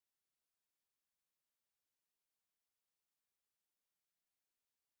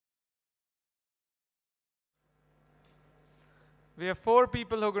We have 4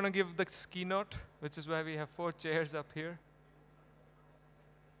 people who are going to give the keynote, which is why we have 4 chairs up here.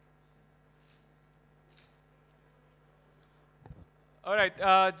 All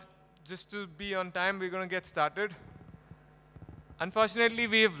right, just to be on time, we're going to get started. Unfortunately,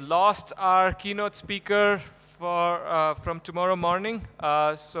 we've lost our keynote speaker from tomorrow morning.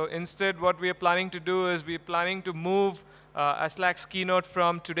 So instead, what we are planning to do is we're planning to move Aslak's keynote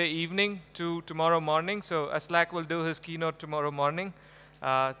from today evening to tomorrow morning. So Aslak will do his keynote tomorrow morning.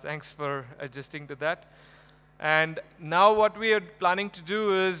 Thanks for adjusting to that. And now what we are planning to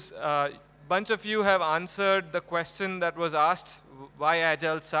do is, a bunch of you have answered the question that was asked, why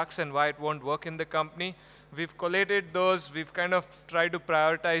Agile sucks and why it won't work in the company. We've collated those. We've kind of tried to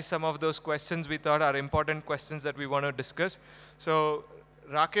prioritize some of those questions we thought are important questions that we want to discuss. So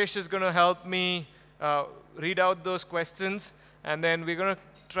Rakesh is going to help me read out those questions. And then we're going to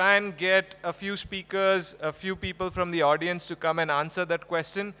try and get a few speakers, a few people from the audience to come and answer that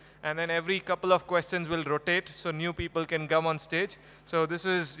question. And then every couple of questions will rotate so new people can come on stage. So this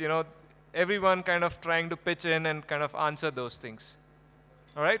is, everyone kind of trying to pitch in and kind of answer those things.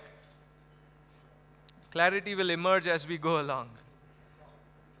 All right? Clarity will emerge as we go along.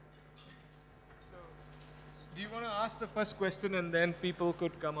 So, do you want to ask the first question and then people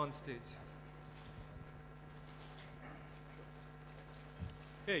could come on stage?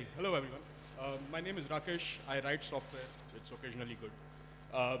 Hey, hello everyone. My name is Rakesh. I write software. It's occasionally good.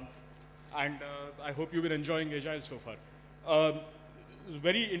 And I hope you've been enjoying Agile so far. It was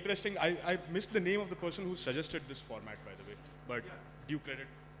very interesting. I missed the name of the person who suggested this format, by the way, but due credit.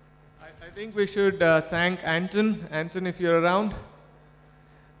 I think we should thank Anton. Anton, if you're around.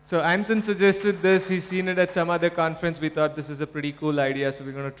 So Anton suggested this. He's seen it at some other conference. We thought this is a pretty cool idea, so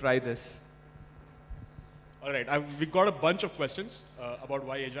we're going to try this. All right, we got a bunch of questions about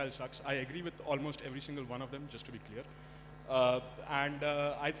why Agile sucks. I agree with almost every single one of them, just to be clear. I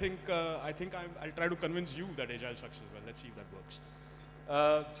think I'll try to convince you that Agile sucks as well. Let's see if that works.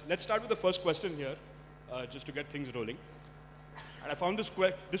 Let's start with the first question here, just to get things rolling. And I found this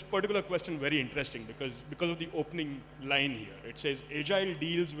particular question very interesting because of the opening line here. It says, Agile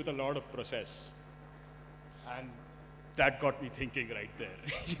deals with a lot of process. And that got me thinking right there,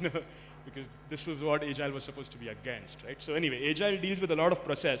 because this was what Agile was supposed to be against, right? So anyway, Agile deals with a lot of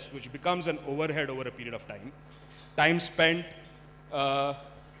process, which becomes an overhead over a period of time. Time spent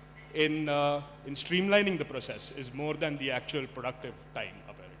in streamlining the process is more than the actual productive time,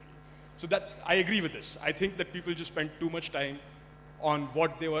 apparently. So that, I agree with this. I think that people just spend too much time on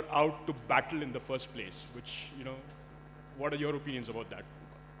what they were out to battle in the first place, which, what are your opinions about that?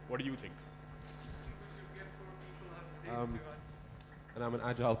 What do you think? And I'm an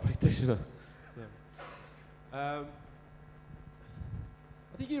Agile practitioner. I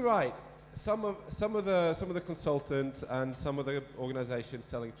think you're right. Some of the consultants and some of the organizations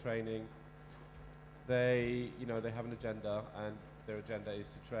selling training, they have an agenda, and their agenda is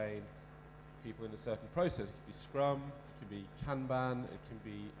to train people in a certain process. It could be Scrum, it can be Kanban, it can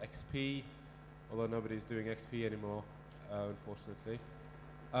be XP, although nobody's doing XP anymore, unfortunately.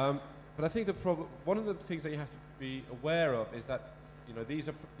 But I think one of the things that you have to be aware of is that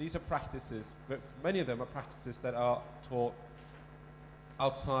these are practices, but many of them are practices that are taught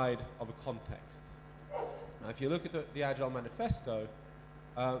outside of a context. Now, if you look at the Agile Manifesto,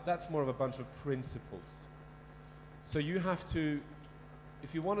 that's more of a bunch of principles. So you have to,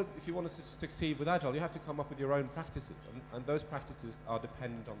 if you want to succeed with Agile, you have to come up with your own practices, and those practices are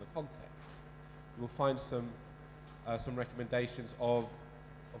dependent on the context. You will find some recommendations of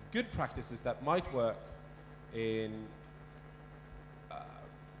good practices that might work in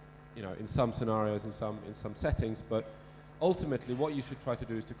in some scenarios, in some settings, but ultimately what you should try to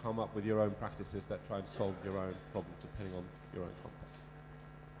do is to come up with your own practices that try and solve your own problems depending on your own context.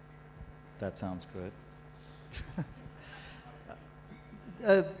 That sounds good.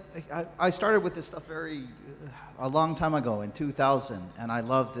 I started with this stuff a long time ago in 2000, and I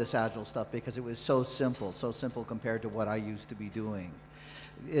loved this Agile stuff because it was so simple compared to what I used to be doing.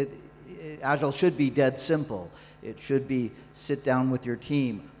 Agile should be dead simple. It should be sit down with your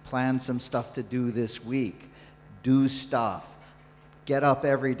team, plan some stuff to do this week, do stuff, get up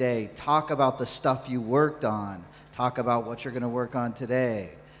every day, talk about the stuff you worked on, talk about what you're going to work on today.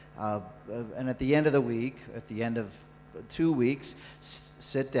 And at the end of the week, at the end of 2 weeks,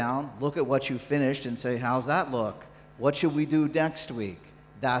 sit down, look at what you finished and say, how's that look? What should we do next week?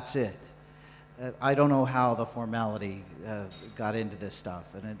 That's it. I don't know how the formality got into this stuff,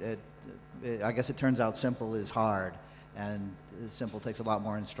 and I guess it turns out simple is hard, and simple takes a lot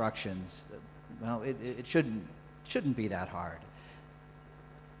more instructions. Well, it shouldn't be that hard.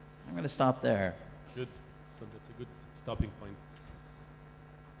 I'm going to stop there. Good. So that's a good stopping point.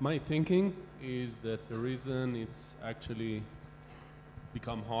 My thinking is that the reason it's actually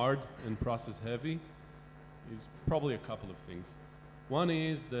become hard and process heavy is probably a couple of things. One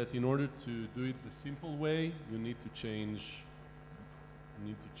is that in order to do it the simple way, you need to change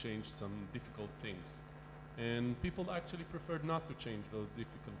some difficult things. And people actually prefer not to change those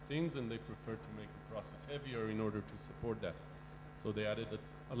difficult things, and they prefer to make the process heavier in order to support that. So they added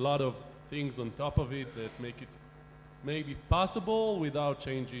a lot of things on top of it that make it maybe possible without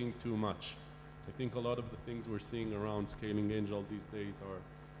changing too much. I think a lot of the things we're seeing around scaling Agile these days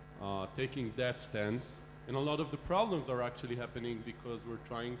are taking that stance. And a lot of the problems are actually happening because we're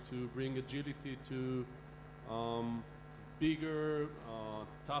trying to bring agility to bigger,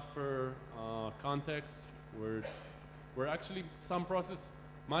 tougher contexts where actually some process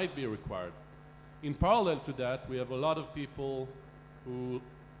might be required. In parallel to that, we have a lot of people who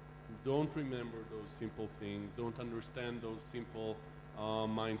don't remember those simple things, don't understand those simple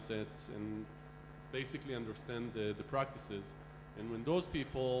mindsets, and basically understand the practices. And when those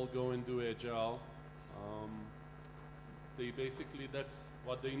people go and do Agile, they basically, that's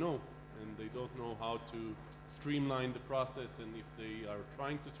what they know, and they don't know how to streamline the process, and if they are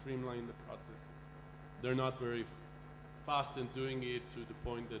trying to streamline the process, they're not very fast in doing it to the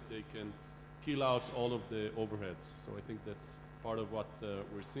point that they can kill out all of the overheads. So I think that's part of what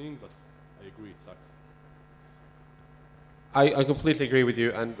we're seeing, but I agree, it sucks. I completely agree with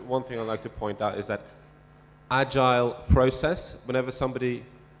you, and one thing I'd like to point out is that agile process, whenever somebody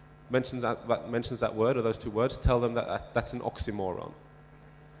mentions that word or those two words, tell them that that's an oxymoron.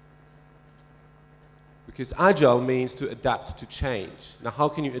 Because agile means to adapt to change. Now, how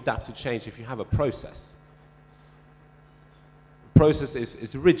can you adapt to change if you have a process? The process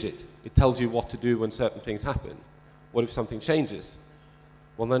is rigid. It tells you what to do when certain things happen. What if something changes?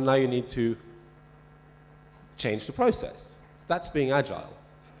 Well, then now you need to change the process. That's being agile.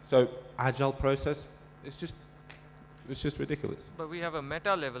 So agile process is just, it's just ridiculous. But we have a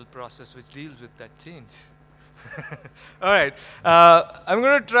meta-level process which deals with that change. All right. I'm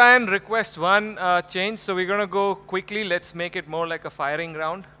going to try and request one change. So we're going to go quickly. Let's make it more like a firing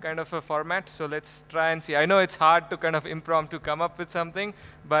round kind of a format. So let's try and see. I know it's hard to kind of impromptu come up with something,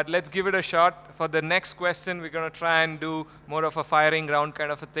 but let's give it a shot. For the next question, we're going to try and do more of a firing round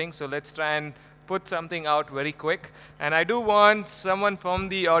kind of a thing. So let's try and put something out very quick. And I do want someone from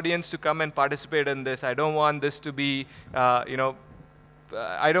the audience to come and participate in this. I don't want this to be, I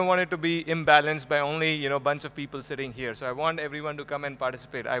don't want it to be imbalanced by only, a bunch of people sitting here. So I want everyone to come and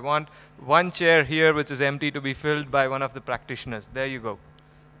participate. I want one chair here which is empty to be filled by one of the practitioners. There you go.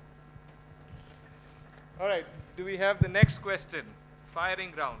 All right. Do we have the next question?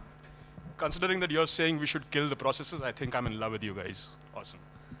 Firing round. Considering that you're saying we should kill the processes, I think I'm in love with you guys. Awesome.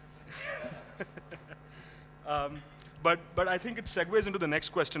 But I think it segues into the next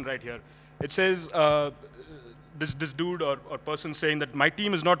question right here. It says, this dude or person saying that my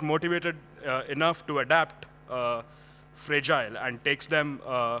team is not motivated enough to adapt fragile and takes them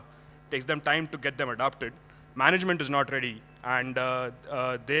time to get them adopted. Management is not ready, and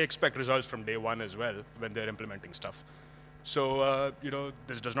they expect results from day one as well when they're implementing stuff. So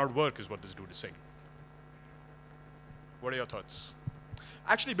this does not work is what this dude is saying. What are your thoughts?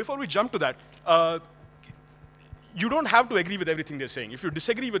 Actually, before we jump to that, you don't have to agree with everything they're saying. If you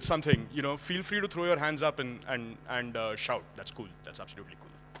disagree with something, feel free to throw your hands up and shout. That's cool. That's absolutely cool.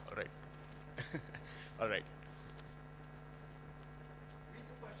 All right. All right. Read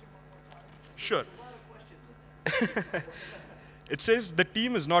the question one more time. Sure. There's a lot of questions. It says the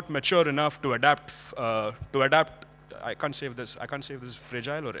team is not mature enough to adapt. I can't say if this is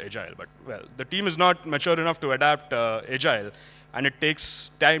fragile or agile, but well, the team is not mature enough to adapt agile, and it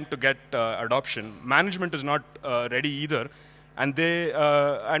takes time to get adoption. Management is not ready either, and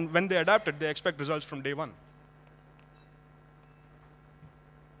when they adapt it, they expect results from day one.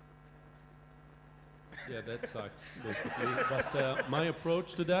 Yeah, that sucks, basically. But my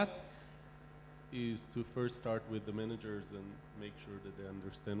approach to that is to first start with the managers and make sure that they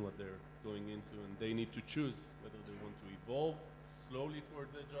understand what they're going into, and they need to choose whether they want to evolve slowly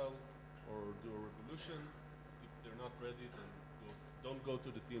towards Agile or do a revolution. If they're not ready, then don't go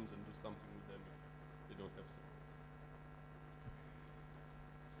to the teams and do something with them if they don't have support.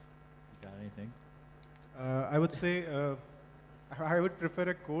 Got anything? I would say I would prefer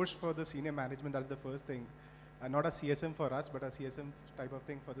a course for the senior management. That's the first thing. Not a CSM for us, but a CSM type of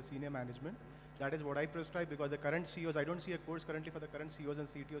thing for the senior management. That is what I prescribe, because the current CEOs, I don't see a course currently for the current CEOs and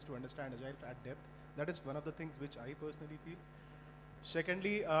CTOs to understand Agile at depth. That is one of the things which I personally feel.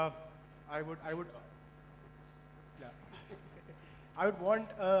 Secondly, I would want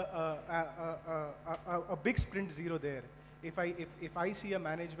a big sprint zero there. if I see a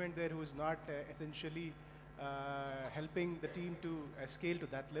management there who is not essentially helping the team to scale to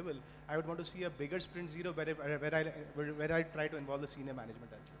that level, I would want to see a bigger sprint zero where I try to involve the senior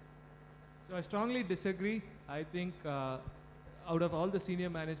management as well. So I strongly disagree. I think out of all the senior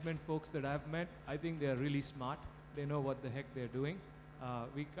management folks that I've met, I think they're really smart. They know what the heck they're doing.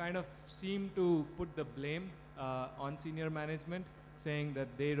 We kind of seem to put the blame on senior management, saying that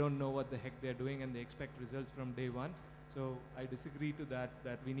they don't know what the heck they're doing and they expect results from day one. So I disagree to that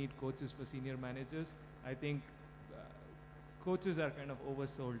we need coaches for senior managers. I think coaches are kind of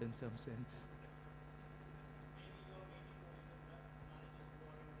oversold in some sense.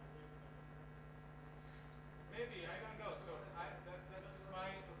 Maybe, I don't know. So that's just my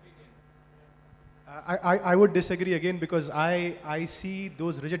opinion. I would disagree again, because I see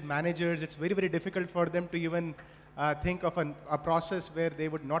those rigid managers, it's very, very difficult for them to even think of a process where they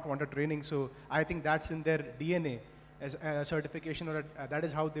would not want a training. So I think that's in their DNA as a certification, or that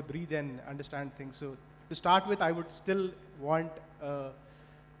is how they breathe and understand things. So to start with, I would still want a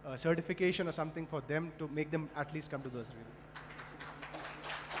certification or something for them to make them at least come to those trainings.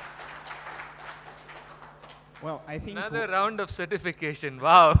 Well, I think Another round of certification.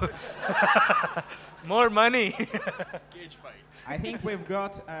 Wow. More money. Cage fight. I think we've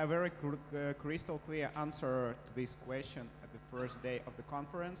got a very crystal clear answer to this question at the first day of the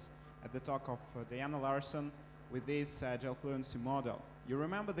conference, at the talk of Diana Larson with this Agile Fluency model. You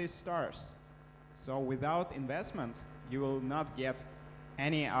remember these stars. So without investment, you will not get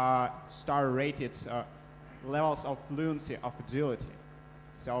any star-rated levels of fluency, of agility.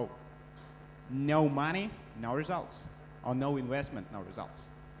 So no money, no results. Or no investment, no results.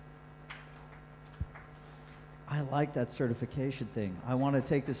 I like that certification thing. I want to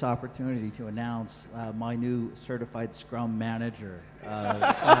take this opportunity to announce my new certified Scrum Manager. And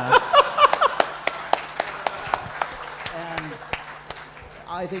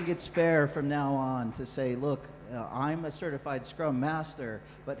I think it's fair from now on to say, look, I'm a certified Scrum Master,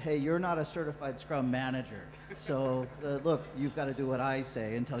 but hey, you're not a certified Scrum Manager. So look, you've got to do what I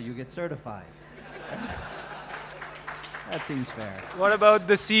say until you get certified. That seems fair. What about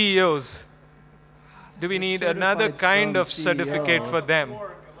the CEOs? Do we need another Certified kind of Scrum certificate CEO. for them?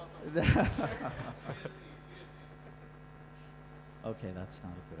 Okay, that's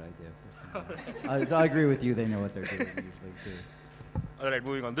not a good idea. For I agree with you. They know what they're doing usually too. All right,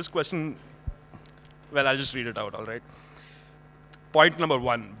 moving on. This question, well, I'll just read it out, all right? Point number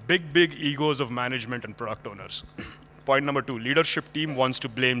 1, big egos of management and product owners. Point number 2, leadership team wants to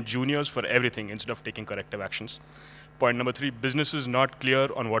blame juniors for everything instead of taking corrective actions. Point number 3, businesses not clear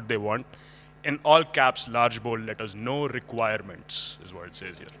on what they want. In all caps, large bold letters, no requirements is what it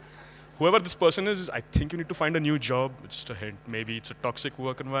says here. Whoever this person is, I think you need to find a new job. Just a hint. Maybe it's a toxic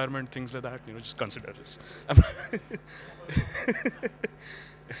work environment, things like that. You know, just consider this.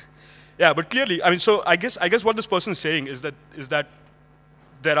 Yeah, but clearly, I mean, so I guess what this person is saying is that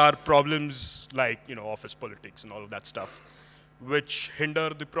there are problems like, you know, office politics and all of that stuff, which hinder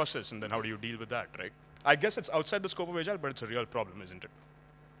the process. And then how do you deal with that, right? I guess it's outside the scope of Agile, but it's a real problem, isn't it?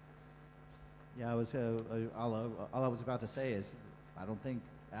 Yeah, all I was about to say is I don't think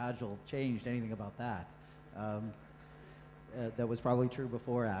Agile changed anything about that. That was probably true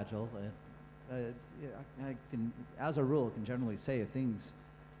before Agile. I can, as a rule, can generally say if things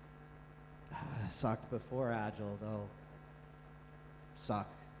sucked before Agile, they'll suck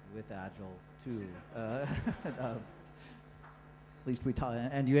with Agile too. At least we talk,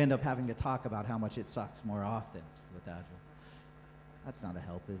 and you end up having to talk about how much it sucks more often with Agile. That's not a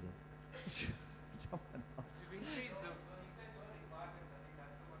help, is it? Someone else.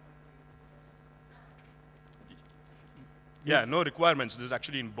 Yeah, no requirements. This is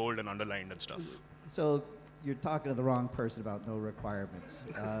actually in bold and underlined and stuff. So you're talking to the wrong person about no requirements.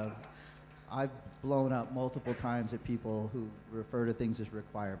 I've blown up multiple times at people who refer to things as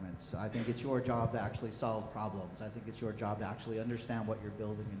requirements. I think it's your job to actually solve problems. I think it's your job to actually understand what you're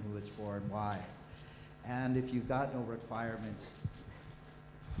building and who it's for and why. And if you've got no requirements,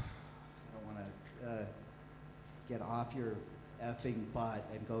 I don't want to get off your effing butt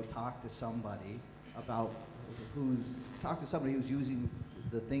and go talk to somebody about somebody who's using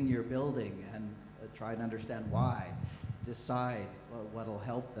the thing you're building and try and understand why. Decide what'll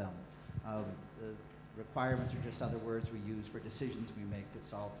help them. Requirements are just other words we use for decisions we make that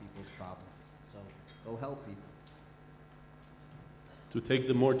solve people's problems. So go help people. To take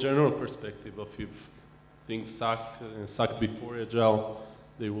the more general perspective of if things sucked before Agile,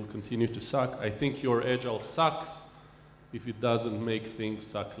 they will continue to suck. I think your Agile sucks if it doesn't make things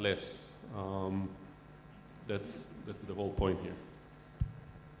suck less. That's the whole point here.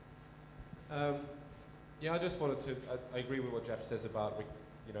 Yeah, I just wanted to, I agree with what Jeff says about,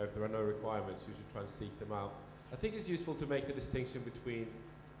 you know, if there are no requirements, you should try and seek them out. I think it's useful to make the distinction between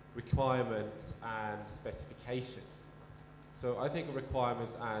requirements and specifications. So I think of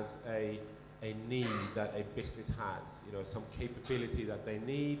requirements as a need that a business has, you know, some capability that they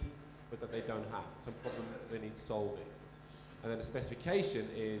need, but that they don't have, some problem they need solving. And then a specification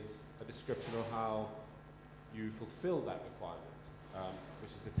is a description of how you fulfill that requirement,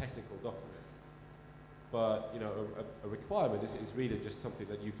 which is a technical document. But, you know, a requirement is really just something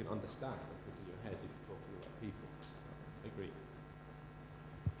that you can understand and put in your head if you're talking about people. Agree.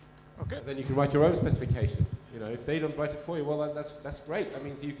 Okay. And then you can write your own specification. You know, if they don't write it for you, well, that's great. That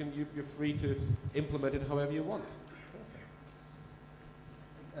means you're free to implement it however you want.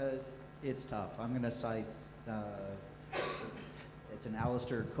 It's tough. I'm going to cite, it's an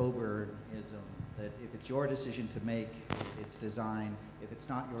Alistair Cockburnism, that if it's your decision to make, it's design. If it's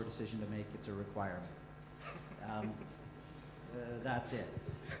not your decision to make, it's a requirement. That's it.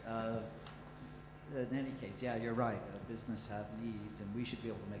 In any case, yeah, you're right. Business have needs, and we should be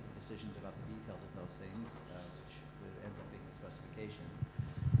able to make the decisions about the details of those things, which ends up being the specification.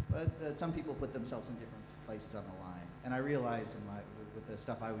 But some people put themselves in different places on the line. And I realize with the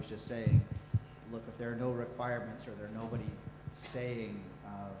stuff I was just saying, look, if there are no requirements or there's nobody saying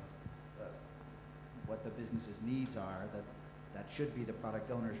what the business's needs are, that should be the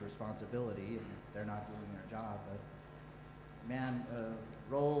product owner's responsibility, and they're not doing their job. But man,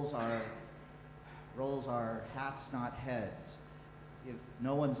 roles are hats, not heads. If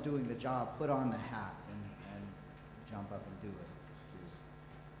no one's doing the job, put on the hat and jump up and do it.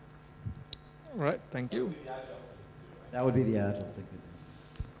 All right, thank you. That would be the agile thing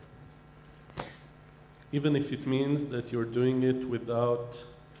to do. Even if it means that you're doing it without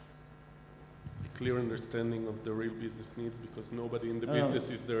a clear understanding of the real business needs, because nobody in the business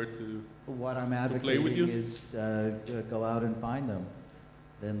is there to What I'm play with you? advocating is go out and find them.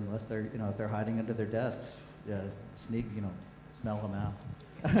 Then unless they're, you know, if they're hiding under their desks, sneak, you know, smell them out.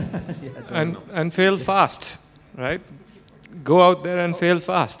 Yeah, And fail fast, right? Go out there and fail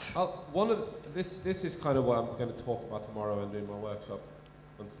fast. This is kind of what I'm going to talk about tomorrow and do my workshop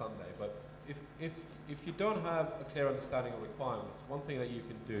on Sunday. But if you don't have a clear understanding of requirements, one thing that you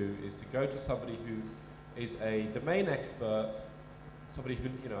can do is to go to somebody who is a domain expert, somebody who,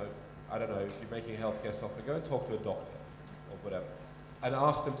 you know, I don't know, if you're making healthcare software, go and talk to a doctor or whatever, and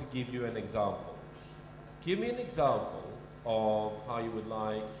ask them to give you an example. Give me an example of how you would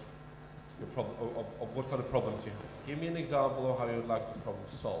like your problem, of what kind of problems you have. Give me an example of how you would like this problem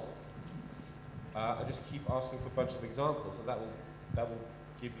solved. And just keep asking for a bunch of examples, and that will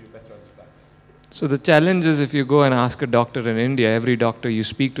give you a better understanding. So the challenge is, if you go and ask a doctor in India, every doctor you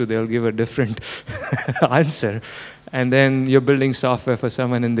speak to, they'll give a different answer. And then you're building software for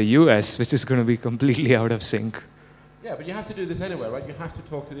someone in the US, which is going to be completely out of sync. Yeah, but you have to do this anyway, right? You have to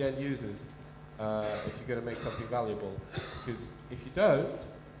talk to the end users if you're going to make something valuable. Because if you don't,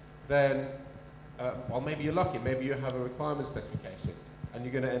 then, well, maybe you're lucky. Maybe you have a requirement specification, and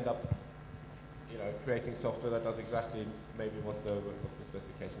you're going to end up, you know, creating software that does exactly maybe what the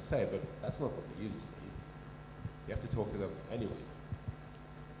specifications say, but that's not what the users need. So you have to talk to them anyway.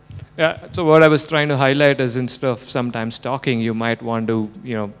 Yeah, so what I was trying to highlight is, instead of sometimes talking, you might want to,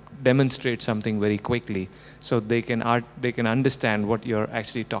 you know, demonstrate something very quickly so they can understand what you're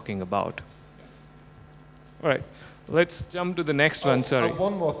actually talking about. All right, let's jump to the next one, sorry.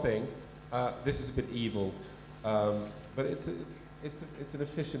 One more thing. This is a bit evil, but it's an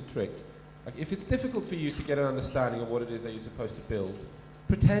efficient trick. Like, if it's difficult for you to get an understanding of what it is that you're supposed to build,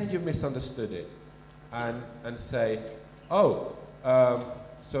 pretend you've misunderstood it, and say, oh,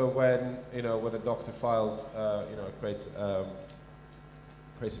 so when a doctor files, creates a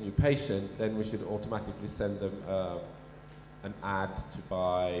new patient, then we should automatically send them an ad to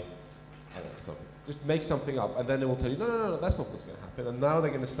buy, I don't know, something. Just make something up, and then they will tell you, no, that's not what's going to happen. And now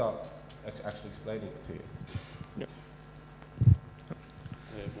they're going to start actually explaining it to you. Yeah.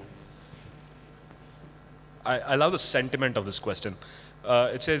 I love the sentiment of this question.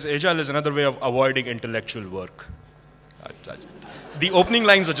 It says, Agile is another way of avoiding intellectual work. The opening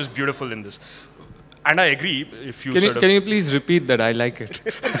lines are just beautiful in this. And I agree, if you Can you please repeat that? I like it.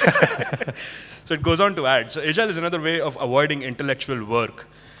 So it goes on to add, so Agile is another way of avoiding intellectual work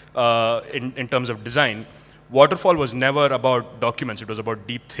in terms of design. Waterfall was never about documents, it was about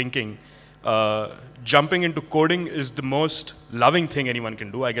deep thinking. Jumping into coding is the most loving thing anyone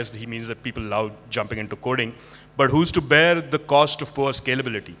can do. I guess he means that people love jumping into coding. But who's to bear the cost of poor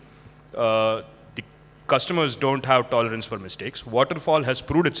scalability? The customers don't have tolerance for mistakes. Waterfall has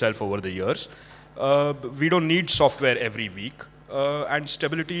proved itself over the years. We don't need software every week. And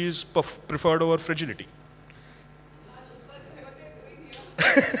stability is preferred over fragility.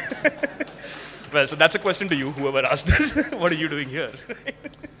 Well, so that's a question to you, whoever asked this. What are you doing here?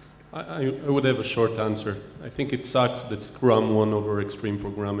 I would have a short answer. I think it sucks that Scrum won over extreme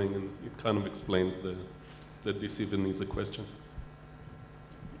programming, and it kind of explains that this even is a question.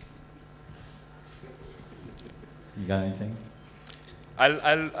 You got anything?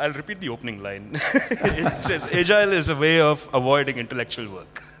 I'll repeat the opening line. It says, Agile is a way of avoiding intellectual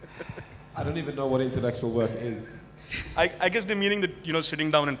work. I don't even know what intellectual work is. I guess they're meaning that,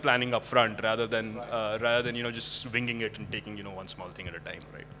 sitting down and planning up front rather than, just swinging it and taking, one small thing at a time,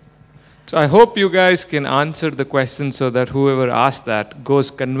 right? So I hope you guys can answer the question so that whoever asked that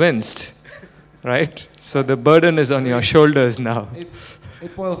goes convinced, right? So the burden is on your shoulders now.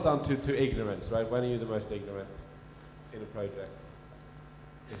 It boils down to ignorance, right? When are you the most ignorant in a project?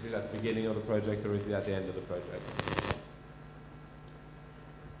 Is it at the beginning of the project or is it at the end of the project?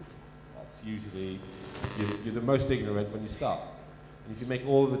 That's usually, you're the most ignorant when you start. And if you make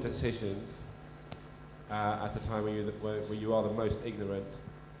all of the decisions at the time when you are the most ignorant,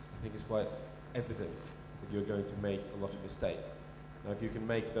 I think it's quite evident that you're going to make a lot of mistakes. Now, if you can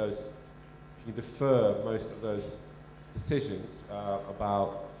make those, if you can defer most of those decisions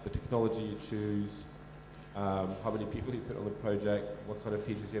about the technology you choose, how many people you put on the project, what kind of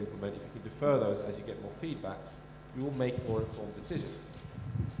features you implement, if you can defer those as you get more feedback, you will make more informed decisions.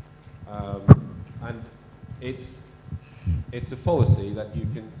 And it's a fallacy that you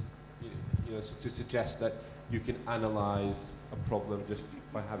can, to suggest that you can analyze a problem just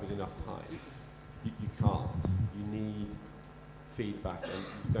by having enough time. You can't. You need feedback, and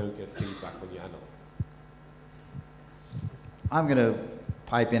you don't get feedback when you analyze. I'm going to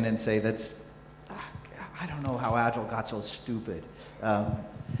pipe in and say that's, I don't know how Agile got so stupid.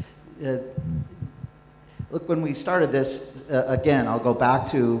 Look, when we started this, again, I'll go back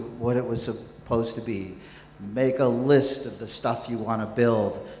to what it was supposed to be. Make a list of the stuff you want to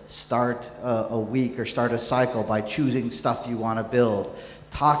build. Start a week or start a cycle by choosing stuff you want to build.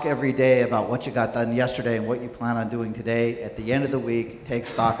 Talk every day about what you got done yesterday and what you plan on doing today. At the end of the week, take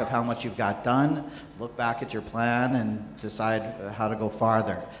stock of how much you've got done, look back at your plan, and decide how to go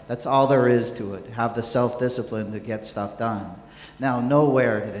farther. That's all there is to it. Have the self-discipline to get stuff done. Now,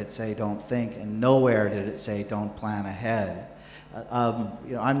 nowhere did it say don't think, and nowhere did it say don't plan ahead.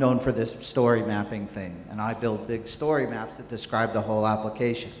 I'm known for this story mapping thing, and I build big story maps that describe the whole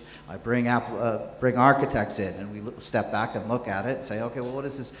application. I bring architects in, and we step back and look at it and say, okay, well, what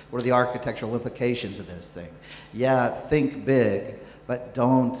is this? What are the architectural implications of this thing? Yeah, think big, but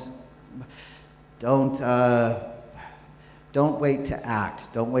don't wait to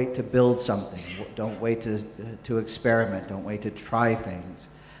act. Don't wait to build something. Don't wait to experiment. Don't wait to try things.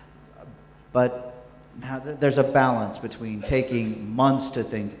 But there's a balance between taking months to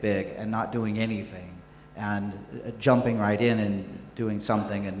think big and not doing anything, and jumping right in and doing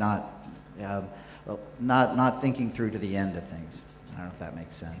something and not thinking through to the end of things. I don't know if that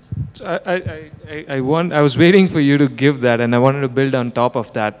makes sense. So I was waiting for you to give that, and I wanted to build on top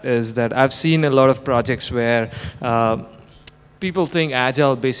of that. Is that I've seen a lot of projects where people think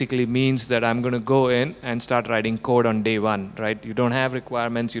Agile basically means that I'm going to go in and start writing code on day one, right? You don't have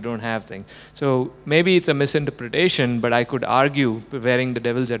requirements, you don't have things. So maybe it's a misinterpretation, but I could argue, wearing the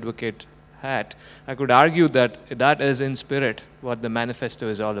devil's advocate hat, I could argue that that is in spirit what the manifesto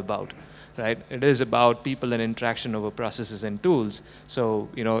is all about, right? It is about people and interaction over processes and tools. So,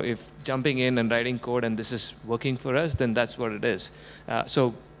 if jumping in and writing code and this is working for us, then that's what it is.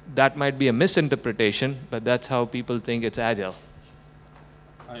 So that might be a misinterpretation, but that's how people think it's Agile.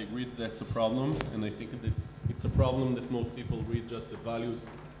 I agree that's a problem, and I think that it's a problem that most people read just the values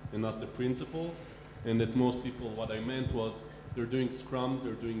and not the principles, and that most people, what I meant was, they're doing Scrum,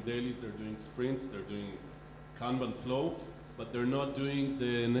 they're doing dailies, they're doing sprints, they're doing Kanban flow, but they're not doing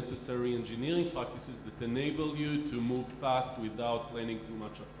the necessary engineering practices that enable you to move fast without planning too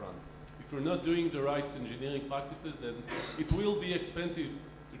much up front. If you're not doing the right engineering practices, then it will be expensive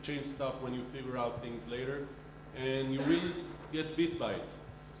to change stuff when you figure out things later, and you will get bit by it.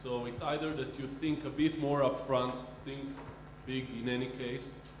 So it's either that you think a bit more upfront, think big in any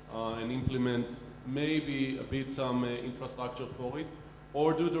case, and implement maybe a bit some infrastructure for it,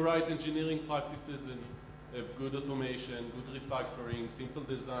 or do the right engineering practices and have good automation, good refactoring, simple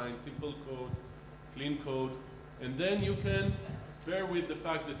design, simple code, clean code, and then you can bear with the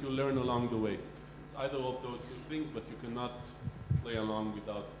fact that you learn along the way. It's either of those two things, but you cannot play along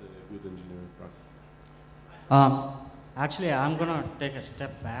without good engineering practice. Actually, I'm going to take a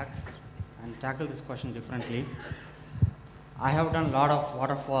step back and tackle this question differently. I have done a lot of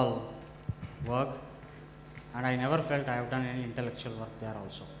waterfall work, and I never felt I have done any intellectual work there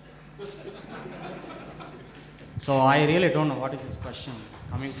also. So I really don't know what is this question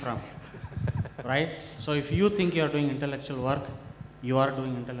coming from, right? So if you think you are doing intellectual work, you are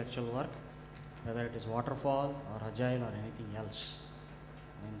doing intellectual work, whether it is waterfall or agile or anything else.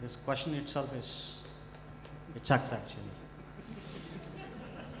 I mean, this question itself it sucks actually.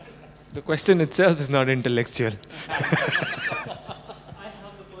 The question itself is not intellectual. I have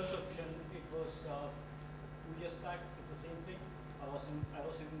the perception it was 2 years back. It's the same thing. I was in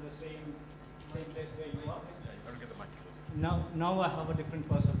the same place where you are. Now I have a different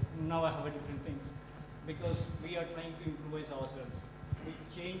person. Now I have a different things because we are trying to improvise ourselves. We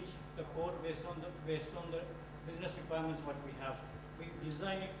change the code based on the business requirements what we have. We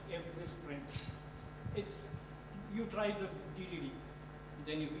design it every sprint. You try the DDD,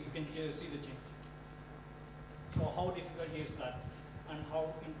 then you can see the change. So how difficult is that, and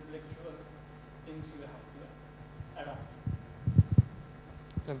how intellectual things you have to adapt.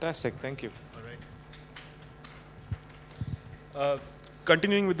 Fantastic, thank you. All right.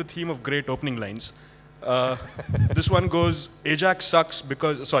 Continuing with the theme of great opening lines, this one goes: Agile sucks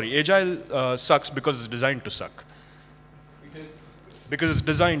because it's designed to suck. Because it's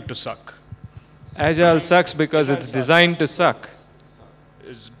designed to suck. Agile sucks because it's designed to suck.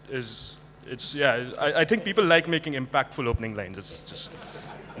 I think people like making impactful opening lines.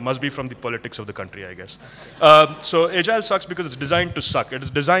 It must be from the politics of the country, I guess. So Agile sucks because it's designed to suck. It is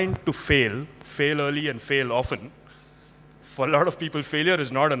designed to fail early and fail often. For a lot of people, failure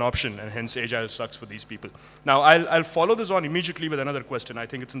is not an option, and hence Agile sucks for these people. Now, I'll follow this on immediately with another question. I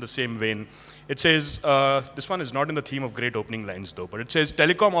think it's in the same vein. It says, this one is not in the theme of great opening lines though, but it says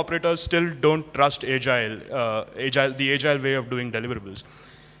telecom operators still don't trust the Agile way of doing deliverables.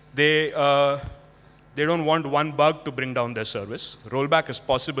 They don't want one bug to bring down their service. Rollback is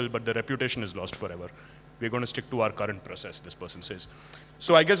possible, but the reputation is lost forever. We're going to stick to our current process, this person says.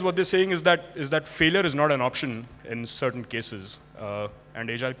 So I guess what they're saying is that failure is not an option in certain cases, and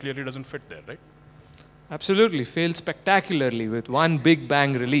Agile clearly doesn't fit there, right? Absolutely, failed spectacularly with one big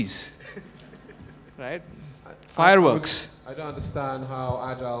bang release, right? Fireworks. I don't understand how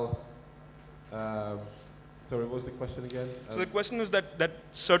Agile. Sorry, what was the question again? So the question is that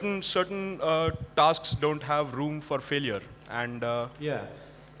certain tasks don't have room for failure, and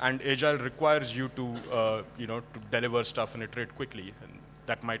and Agile requires you to to deliver stuff and iterate quickly, and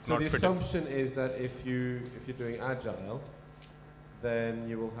that might not fit. So the assumption is that if you're doing Agile, then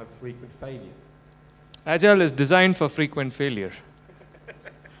you will have frequent failures. Agile is designed for frequent failure.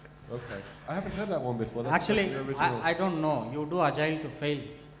 Okay, I haven't heard that one before. Actually, I don't know. You do Agile to fail.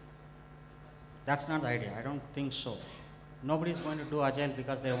 That's not the idea. I don't think so. Nobody is going to do Agile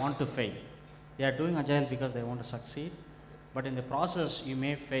because they want to fail. They are doing Agile because they want to succeed. But in the process, you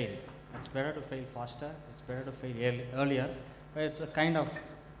may fail. It's better to fail faster. It's better to fail earlier. But it's a kind of,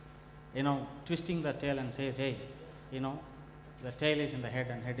 twisting the tail and says, hey, the tail is in the head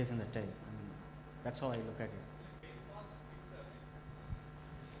and head is in the tail. I mean, that's how I look at it.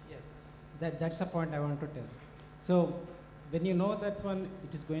 Yes, that's the point I want to tell. So when you know that one,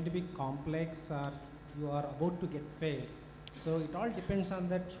 it is going to be complex or you are about to get failed. So it all depends on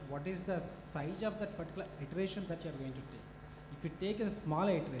that, what is the size of that particular iteration that you are going to take. If you take a small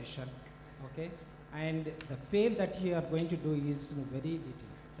iteration, okay, and the fail that you are going to do is very little.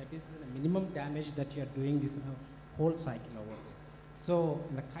 That is the minimum damage that you are doing this whole cycle over there. So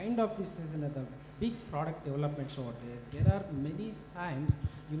the kind of this is the big product developments over there. There are many times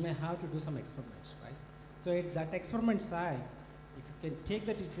you may have to do some experiments, right? So at that experiment side, if you can take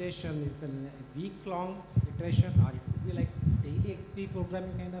that iteration, it's a week-long iteration, or it could be like daily XP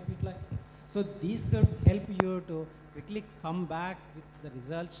programming kind of it like. So these could help you to quickly come back with the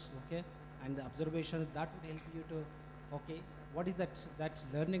results, okay, and the observations that would help you to, okay, what is that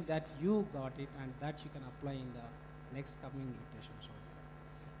learning that you got it and that you can apply in the next coming iterations.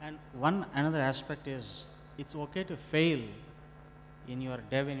 And another aspect is, it's okay to fail in your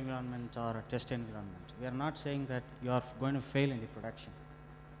dev environment or a test environment. We are not saying that you are going to fail in the production.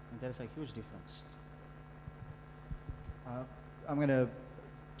 And there is a huge difference. I'm going to,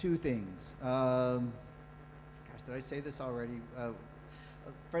 two things. Gosh, did I say this already? A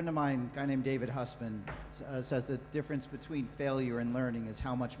friend of mine, a guy named David Hussman, says the difference between failure and learning is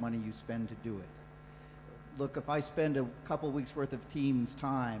how much money you spend to do it. Look, if I spend a couple weeks worth of team's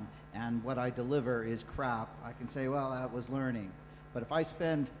time and what I deliver is crap, I can say, well, that was learning. But if I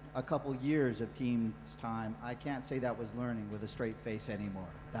spend a couple years of team's time, I can't say that was learning with a straight face anymore.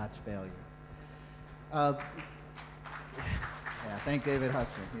 That's failure. Yeah, thank David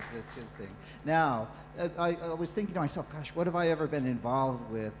Hussman. It's his thing. Now, I was thinking to myself, gosh, what have I ever been involved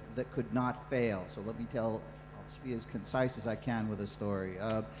with that could not fail? So let me I'll be as concise as I can with a story.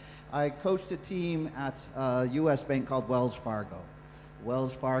 I coached a team at a U.S. bank called Wells Fargo.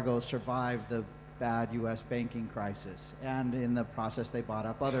 Wells Fargo survived the bad U.S. banking crisis, and in the process they bought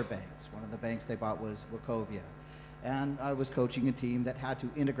up other banks. One of the banks they bought was Wachovia. And I was coaching a team that had to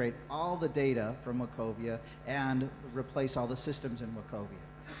integrate all the data from Wachovia and replace all the systems in Wachovia.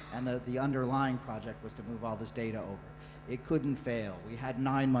 And the underlying project was to move all this data over. It couldn't fail. We had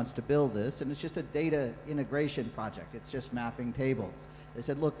 9 months to build this, and it's just a data integration project. It's just mapping tables. They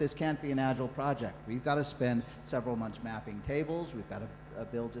said, look, this can't be an Agile project. We've got to spend several months mapping tables. We've got to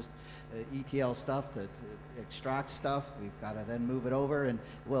build just ETL stuff to extract stuff. We've got to then move it over. And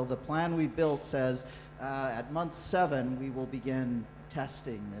well, the plan we built says at month 7, we will begin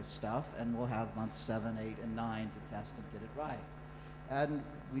testing this stuff, and we'll have months 7, 8, and 9 to test and get it right. And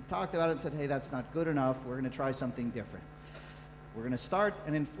we talked about it and said, hey, that's not good enough. We're going to try something different. We're going to start,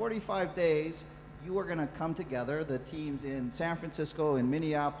 and in 45 days, you are going to come together, the teams in San Francisco, in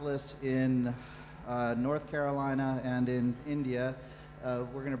Minneapolis, in North Carolina, and in India.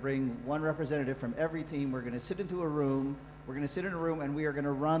 We're going to bring one representative from every team. We're going to sit into a room. We're going to sit in a room, and we are going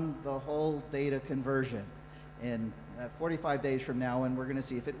to run the whole data conversion in 45 days from now, and we're going to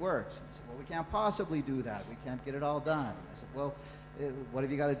see if it works. And I said, well, we can't possibly do that. We can't get it all done. I said, well, what have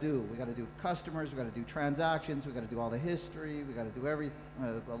you got to do? We got to do customers, we got to do transactions, we got to do all the history, we got to do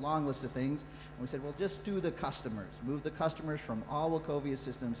a long list of things. And we said, well, just do the customers. Move the customers from all Wachovia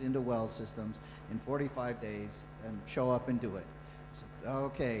systems into Wells systems in 45 days and show up and do it. I said,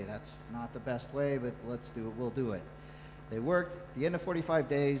 okay, that's not the best way, but let's do it, we'll do it. They worked. At the end of 45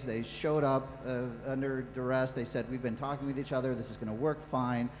 days, they showed up under duress. They said, we've been talking with each other. This is going to work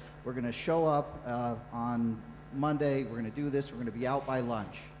fine. We're going to show up on Monday. We're going to do this. We're going to be out by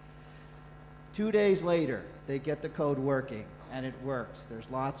lunch. 2 days later, they get the code working, and it works. There's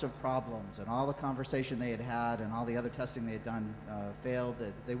lots of problems, and all the conversation they had had and all the other testing they had done failed.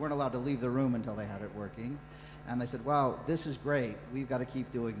 They weren't allowed to leave the room until they had it working. And they said, wow, this is great. We've got to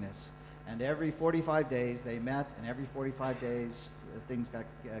keep doing this. And every 45 days they met, and every 45 days things got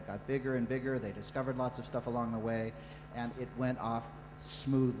bigger and bigger. They discovered lots of stuff along the way, and it went off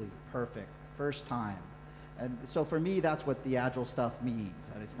smoothly, perfect, first time. And so for me, that's what the Agile stuff means.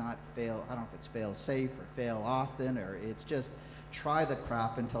 That it's not fail, I don't know if it's fail safe or fail often, or it's just try the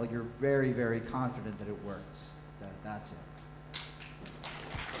crap until you're very, very confident that it works. That's it.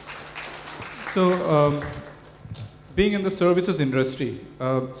 So, being in the services industry,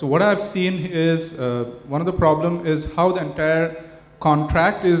 so what I've seen is one of the problem is how the entire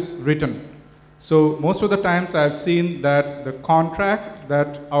contract is written. So most of the times I've seen that the contract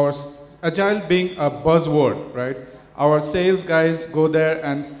that our Agile being a buzzword, right? Our sales guys go there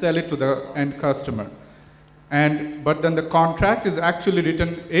and sell it to the end customer. But then the contract is actually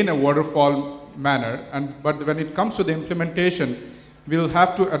written in a waterfall manner, but when it comes to the implementation, we'll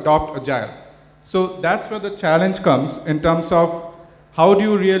have to adopt Agile. So that's where the challenge comes in terms of how do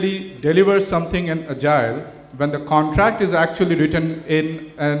you really deliver something in Agile when the contract is actually written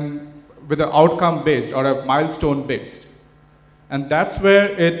in with an outcome based or a milestone based. And that's where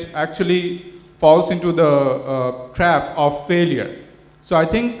it actually falls into the trap of failure. So I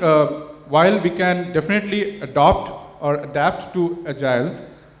think while we can definitely adopt or adapt to Agile,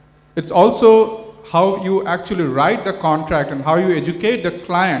 it's also how you actually write the contract and how you educate the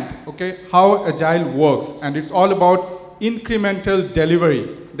client, okay, how Agile works. And it's all about incremental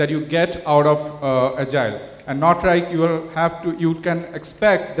delivery that you get out of Agile. And not like you can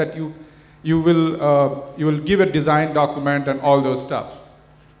expect that you will give a design document and all those stuff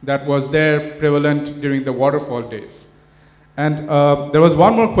that was there prevalent during the waterfall days. And there was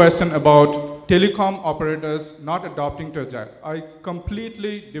one more question about telecom operators not adopting to Agile. I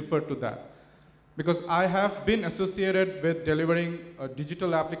completely differ to that, because I have been associated with delivering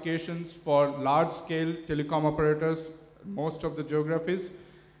digital applications for large-scale telecom operators, most of the geographies,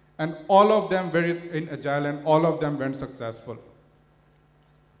 and all of them were in Agile, and all of them went successful.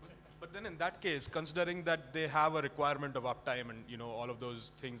 But then in that case, considering that they have a requirement of uptime and all of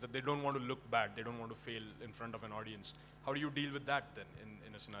those things, that they don't want to look bad, they don't want to fail in front of an audience, how do you deal with that then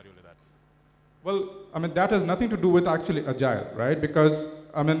in a scenario like that? Well, I mean, that has nothing to do with actually Agile, right? Because,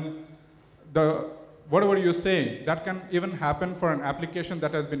 I mean, whatever you're saying, that can even happen for an application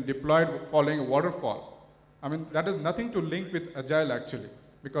that has been deployed following a waterfall. I mean, that has nothing to link with Agile actually,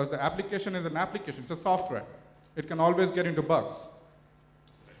 because the application is an application, it's a software. It can always get into bugs.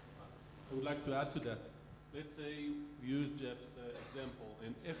 I would like to add to that. Let's say we use Jeff's example,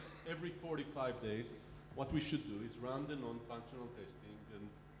 and if every 45 days, what we should do is run the non-functional testing and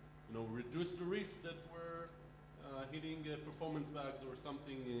reduce the risk that we're hitting performance bugs or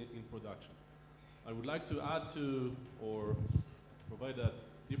something in production. I would like to add to or provide a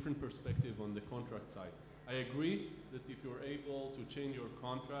different perspective on the contract side. I agree that if you're able to change your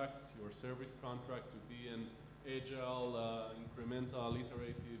contracts, your service contract to be an agile, incremental,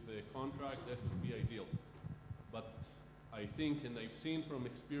 iterative contract, that would be ideal. But I think, and I've seen from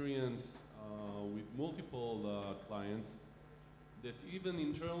experience with multiple clients, that even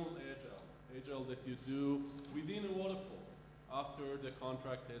internal agile that you do within a waterfall, after the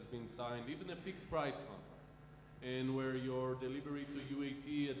contract has been signed, even a fixed price contract, and where your delivery to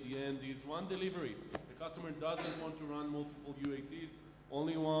UAT at the end is one delivery. The customer doesn't want to run multiple UATs,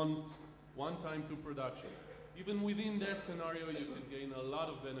 only wants one time to production. Even within that scenario, you can gain a lot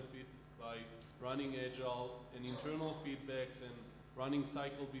of benefit by running agile and internal feedbacks and running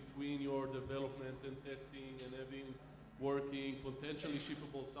cycle between your development and testing and having working, potentially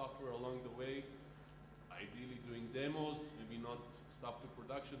shippable software along the way. Ideally doing demos, maybe not stuff to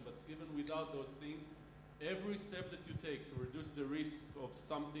production, but even without those things, every step that you take to reduce the risk of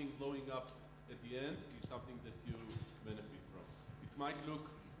something blowing up at the end is something that you benefit from. It might look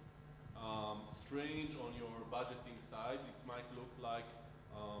strange on your budgeting side. It might look like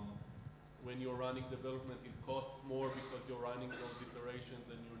when you're running development, it costs more because you're running those iterations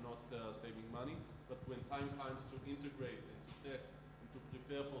and you're not saving money. But when time comes to integrate and to test and to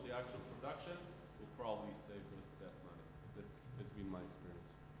prepare for the actual production, you'll probably save that money. That has been my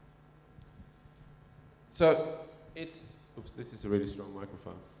experience. So it's, oops, this is a really strong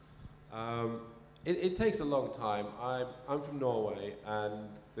microphone. It takes a long time. I'm from Norway, and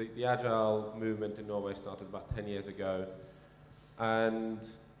the Agile movement in Norway started about 10 years ago. And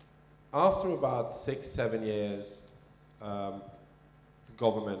after about 6-7 years, the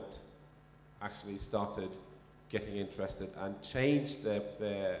government actually started getting interested and changed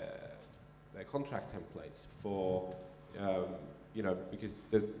their contract templates for, you know, because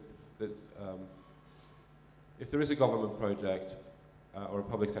if there is a government project or a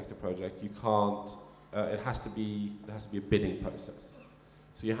public sector project, you can't, there has to be a bidding process.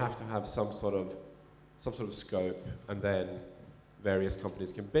 So you have to have some sort of scope, and then various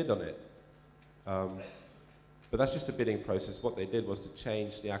companies can bid on it. But that's just a bidding process. What they did was to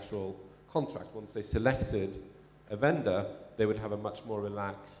change the actual contract. Once they selected a vendor, they would have a much more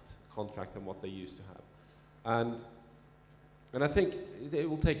relaxed contract than what they used to have. And I think it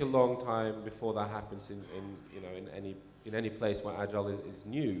will take a long time before that happens in any place where Agile is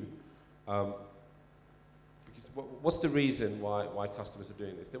new. Because what's the reason why customers are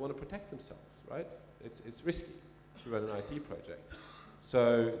doing this? They want to protect themselves, right? It's risky to run an IT project.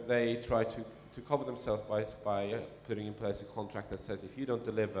 So they try to cover themselves by putting in place a contract that says if you don't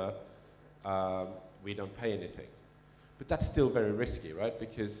deliver, we don't pay anything. But that's still very risky, right?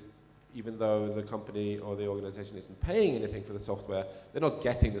 Because even though the company or the organization isn't paying anything for the software, they're not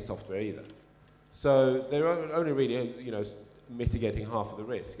getting the software either. So they're only really, mitigating half of the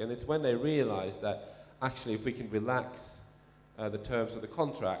risk. And it's when they realize that actually if we can relax the terms of the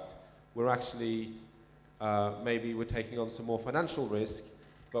contract, we're actually, maybe we're taking on some more financial risk,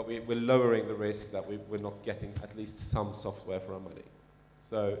 but we're lowering the risk that we're not getting at least some software for our money.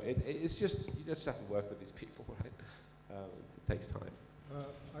 So it's just, you just have to work with these people, right? It takes time.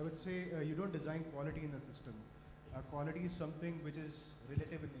 I would say you don't design quality in the system. Quality is something which is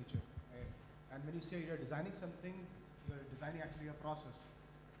relative in nature. And when you say you're designing something, you're designing actually a process.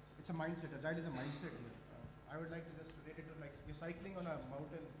 It's a mindset. Agile is a mindset here. I would like to just relate it to like you're cycling on a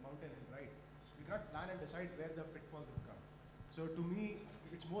mountain hill, right? You cannot plan and decide where the pitfalls will come. So to me,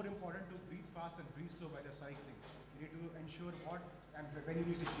 it's more important to breathe fast and breathe slow while you're cycling. You need to ensure what and when you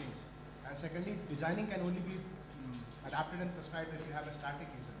need to change. And secondly, designing can only be adapted and prescribed if you have a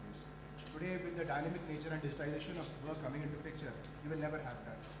static user base. Today, with the dynamic nature and digitization of work coming into picture, you will never have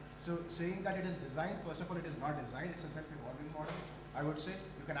that. So saying that it is designed, first of all, it is not designed, it's a self-evolving model. I would say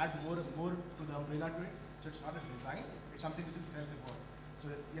you can add more to the umbrella to it. So it's not a design, it's something which is self-evolved.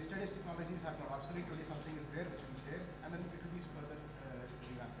 So yesterday's technologies have gone obsolete, today something is there, which will be there, and then it will be further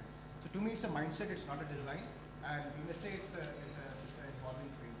revamped. So to me, it's a mindset, it's not a design, and you may say it's an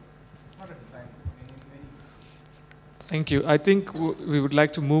evolving framework. It's not a design in any. Thank you. I think we would like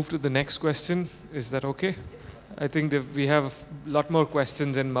to move to the next question. Is that okay? I think that we have a lot more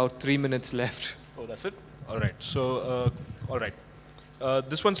questions and about 3 minutes left. Oh, that's it? All right. So, all right.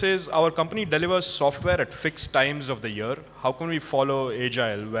 This one says, our company delivers software at fixed times of the year. How can we follow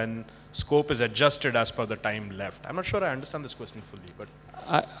Agile when scope is adjusted as per the time left? I'm not sure I understand this question fully, but.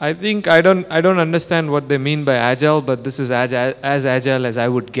 I think I don't understand what they mean by Agile, but this is as Agile as I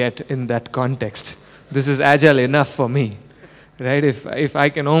would get in that context. This is Agile enough for me, right? If I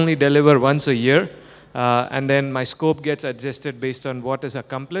can only deliver once a year, and then my scope gets adjusted based on what is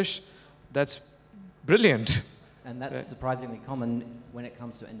accomplished, that's brilliant. And that's surprisingly common when it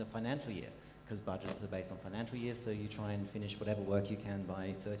comes to end of financial year, because budgets are based on financial year, so you try and finish whatever work you can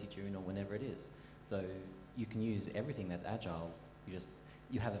by 30 June or whenever it is. So you can use everything that's agile.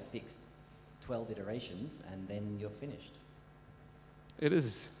 You have a fixed 12 iterations, and then you're finished. It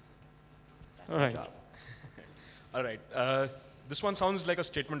is. That's all right. agile. All right. This one sounds like a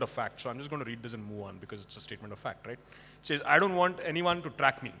statement of fact, so I'm just going to read this and move on because it's a statement of fact, right? It says, I don't want anyone to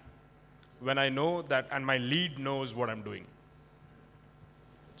track me when I know that, and my lead knows what I'm doing.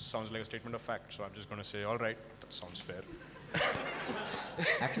 It sounds like a statement of fact, so I'm just going to say, all right, that sounds fair.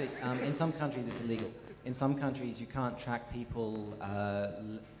 Actually, in some countries it's illegal. In some countries you can't track people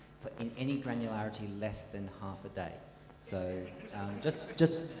in any granularity less than half a day. So just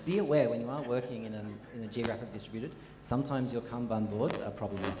be aware when you are working in a geographic distributed, sometimes your Kanban boards are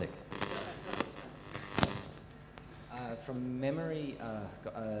problematic. From memory,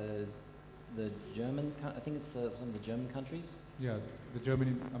 the German, I think it's some of the German countries. Yeah, the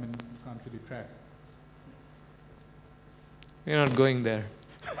Germany, I mean, you can't really track. We're not going there.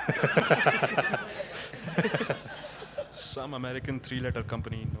 Some American three-letter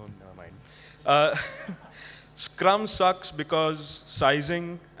company, no, never mind. Scrum sucks because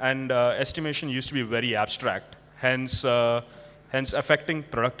sizing and estimation used to be very abstract, hence affecting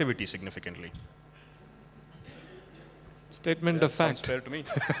productivity significantly. Statement of fact. Sounds fair to me.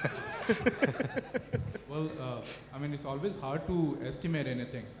 Well, I mean, it's always hard to estimate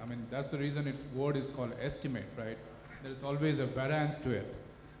anything. I mean, that's the reason its word is called estimate, right? There's always a variance to it.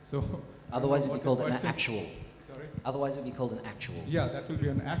 So otherwise it would be called an actual. Sorry? Otherwise it would be called an actual. Yeah, that will be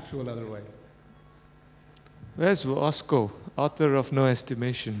an actual otherwise. Where's Wasco, author of No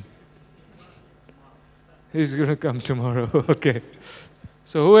Estimation? He's going to come tomorrow. Okay.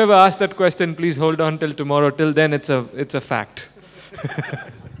 So whoever asked that question, please hold on till tomorrow. Till then, it's a fact.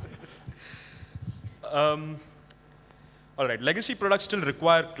 All right, legacy products still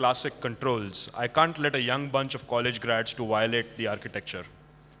require classic controls. I can't let a young bunch of college grads to violate the architecture.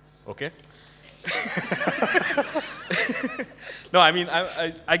 Okay? No, I mean,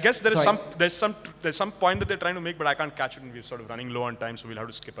 I guess there's some point that they're trying to make, but I can't catch it, and we're sort of running low on time, so we'll have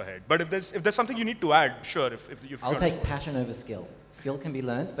to skip ahead. But if there's something you need to add, sure. I'll take passion over skill. Skill can be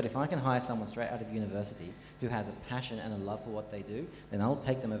learned, but if I can hire someone straight out of university who has a passion and a love for what they do, then I'll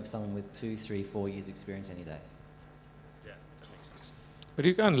take them over someone with 2, 3, 4 years experience any day. Yeah, that makes sense. But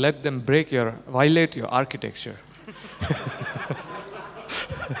you can't let them violate your architecture.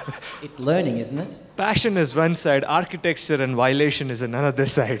 It's learning, isn't it? Passion is one side, architecture and violation is another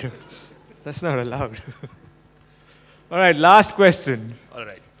side. That's not allowed. All right, last question. All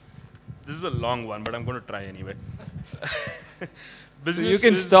right. This is a long one, but I'm going to try anyway. So you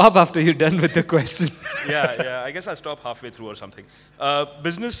can stop after you're done with the question. Yeah, I guess I'll stop halfway through or something.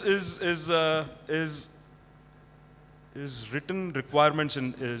 Business is writing requirements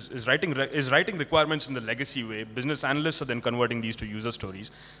is writing requirements in the legacy way. Business analysts are then converting these to user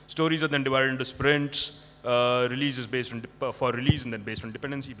stories. Stories are then divided into sprints. Release is based on for release and then based on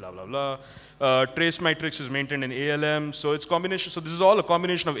dependency. Blah blah blah. Trace matrix is maintained in ALM. So it's combination. So this is all a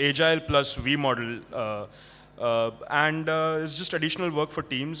combination of Agile plus V model, and it's just additional work for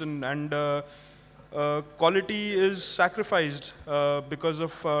teams and quality is sacrificed because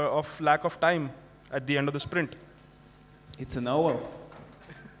of lack of time at the end of the sprint. It's an owl.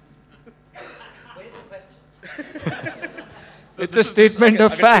 Where's the question? It's a statement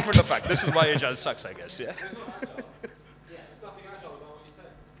of fact. Statement of fact. This is why Agile sucks, I guess. Yeah.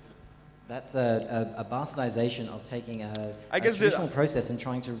 That's a bastardization of taking a traditional process and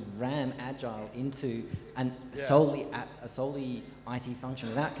trying to ram Agile into a solely IT function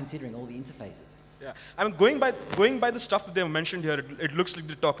without considering all the interfaces. Yeah, I mean, going by the stuff that they've mentioned here, it looks like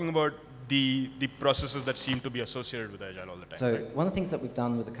they're talking about the processes that seem to be associated with Agile all the time. So right? one of the things that we've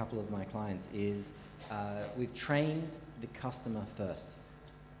done with a couple of my clients is we've trained the customer first.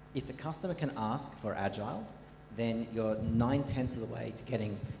 If the customer can ask for Agile, then you're 9/10 of the way to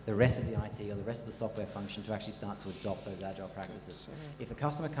getting the rest of the IT or the rest of the software function to actually start to adopt those Agile practices. If the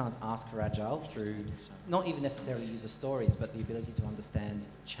customer can't ask for Agile through not even necessarily user stories, but the ability to understand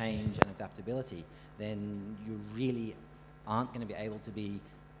change and adaptability, then you really aren't going to be able to be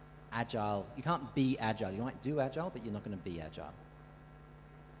Agile. You can't be Agile. You might do Agile, but you're not going to be Agile.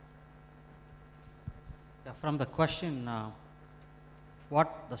 Yeah, from the question,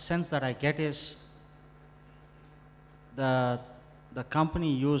 what the sense that I get is the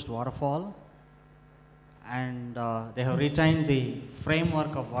company used waterfall and they have retained the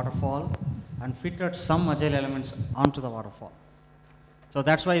framework of waterfall and fitted some agile elements onto the waterfall. So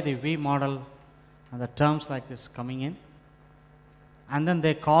that's why the V model and the terms like this coming in, and then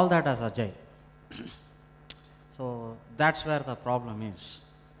they call that as agile. So that's where the problem is.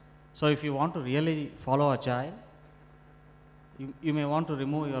 So if you want to really follow Agile, you may want to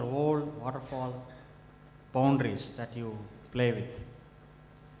remove your old waterfall boundaries that you play with.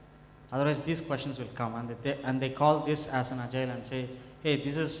 Otherwise, these questions will come, and they call this as an Agile and say, hey,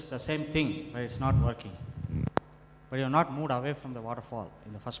 this is the same thing, but it's not working. But you're not moved away from the waterfall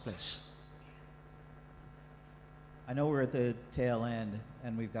in the first place. I know we're at the tail end,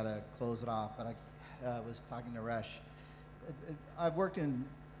 and we've got to close it off, but I was talking to Naresh.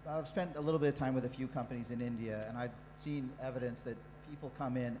 I've spent a little bit of time with a few companies in India, and I've seen evidence that people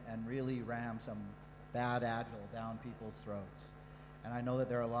come in and really ram some bad Agile down people's throats. And I know that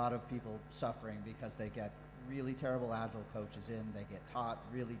there are a lot of people suffering because they get really terrible Agile coaches in, they get taught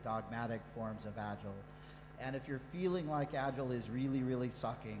really dogmatic forms of Agile. And if you're feeling like Agile is really, really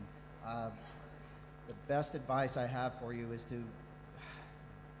sucking, the best advice I have for you is to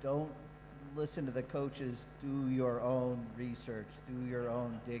don't listen to the coaches, do your own research, do your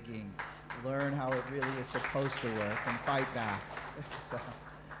own digging, learn how it really is supposed to work, and fight back. So,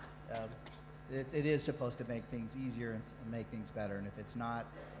 it is supposed to make things easier and make things better, and if it's not,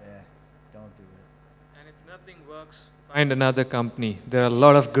 don't do it. And if nothing works, find another company. There are a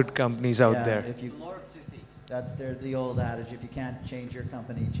lot of good companies out there. If you, law of 2 feet. That's the old adage, if you can't change your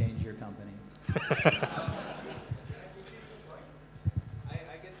company, change your company. I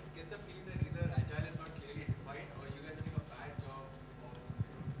get the feeling that either Agile is not clearly defined or you guys are doing a bad job of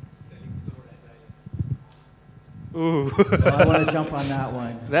telling people about Agile. Ooh. Well, I want to jump on that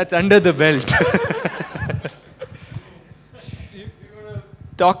one. That's under the belt. You want to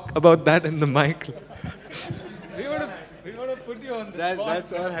talk about that in the mic? We want to put you on the spot.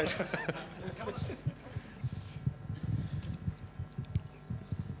 That's all right.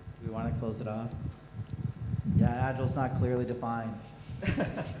 We want to close it off? Yeah, Agile's not clearly defined.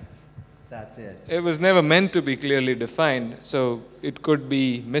 That's it. It was never meant to be clearly defined, so it could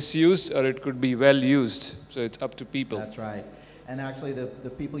be misused or it could be well used. So it's up to people. That's right. And actually, the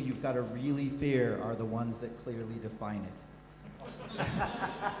people you've got to really fear are the ones that clearly define it.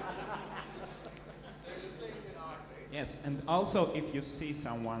 Yes, and also if you see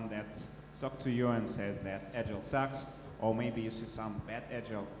someone that talks to you and says that Agile sucks, or maybe you see some bad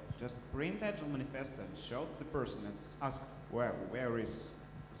Agile, just print Agile manifesto and show the person and ask where is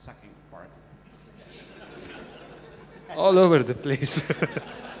the sucking part. All over the place.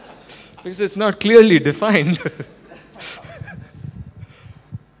 Because it's not clearly defined.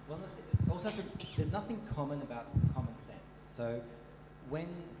 Well, also, there's nothing common about common sense. So when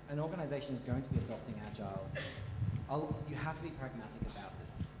an organization is going to be adopting Agile, you have to be pragmatic about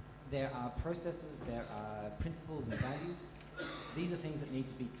it. There are processes, there are principles and values. These are things that need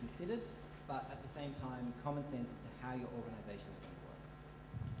to be considered, but at the same time, common sense as to how your organization is going to work.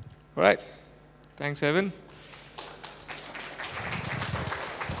 All right. Thanks, Evan.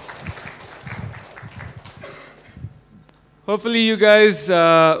 Hopefully you guys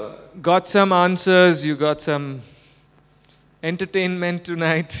got some answers, you got some entertainment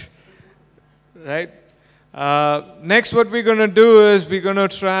tonight, right? Next, what we're going to do is we're going to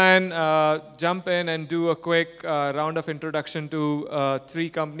try and jump in and do a quick round of introduction to 3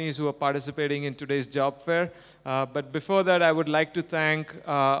 companies who are participating in today's job fair. But before that, I would like to thank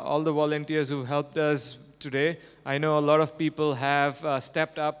all the volunteers who helped us today. I know a lot of people have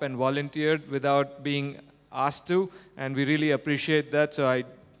stepped up and volunteered without being asked to, and we really appreciate that. So I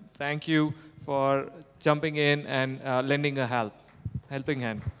thank you for jumping in and lending a helping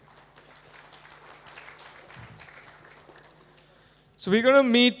hand. So we're going to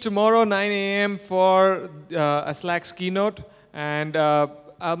meet tomorrow 9 a.m. for a Slack's keynote, and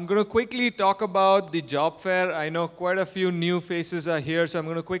I'm going to quickly talk about the job fair. I know quite a few new faces are here, so I'm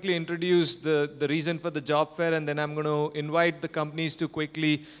going to quickly introduce the reason for the job fair, and then I'm going to invite the companies to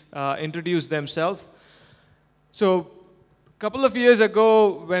quickly introduce themselves. So a couple of years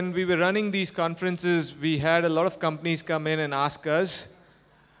ago, when we were running these conferences, we had a lot of companies come in and ask us.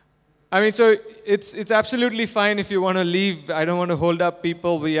 I mean, so it's absolutely fine if you want to leave. I don't want to hold up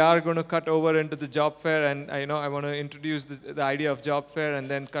people. We are going to cut over into the job fair, and I want to introduce the idea of job fair and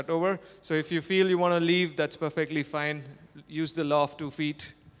then cut over. So if you feel you want to leave, that's perfectly fine. Use the law of 2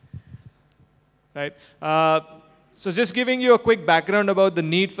 feet, right? So just giving you a quick background about the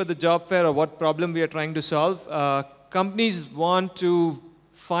need for the job fair or what problem we are trying to solve. Companies want to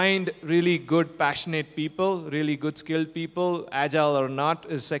find really good, passionate people, really good, skilled people. Agile or not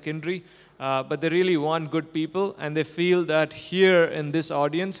is secondary, but they really want good people, and they feel that here in this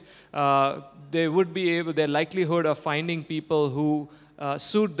audience, they would be able, their likelihood of finding people who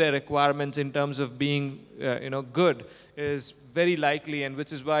suit their requirements in terms of being good is very likely, and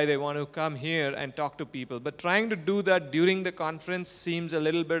which is why they want to come here and talk to people. But trying to do that during the conference seems a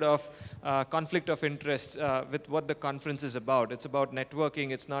little bit of conflict of interest with what the conference is about. It's about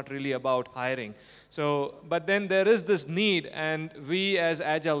networking, it's not really about hiring. So, but then there is this need, and we as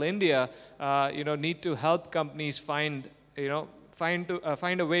Agile India, need to help companies find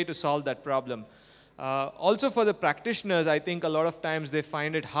a way to solve that problem. Also for the practitioners, I think a lot of times they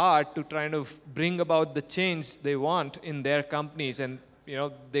find it hard to try to bring about the change they want in their companies, and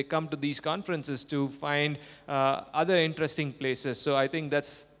they come to these conferences to find other interesting places. So I think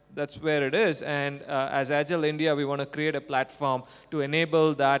that's where it is, and as Agile India, we want to create a platform to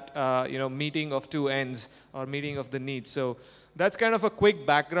enable that meeting of two ends, or meeting of the needs. So that's kind of a quick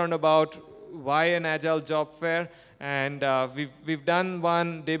background about why an Agile job fair. And we've done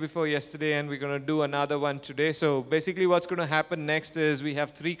one day before yesterday, and we're going to do another one today. So basically what's going to happen next is we have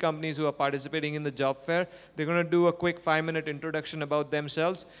 3 companies who are participating in the job fair. They're going to do a quick 5-minute introduction about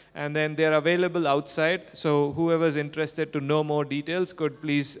themselves, and then they're available outside. So whoever's interested to know more details could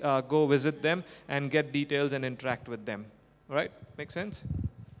please go visit them and get details and interact with them. All right? Make sense?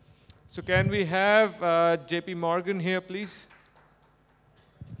 So can we have JP Morgan here, please?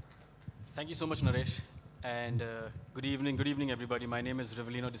 Thank you so much, Naresh. And good evening, everybody. My name is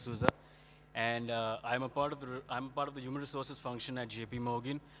Rivelino D'Souza, and I'm a part of the human resources function at JP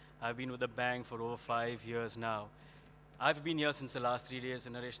Morgan. I've been with the bank for over 5 years now. I've been here since the last 3 days,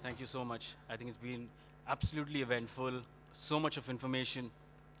 and Naresh, thank you so much. I think it's been absolutely eventful. So much of information.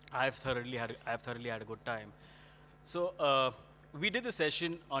 I've thoroughly had a good time. So we did the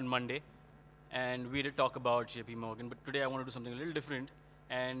session on Monday, and we did talk about JP Morgan. But today I want to do something a little different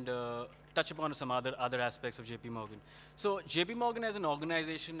and touch upon some other aspects of JP Morgan. So JP Morgan as an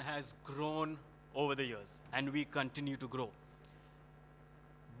organization has grown over the years, and we continue to grow.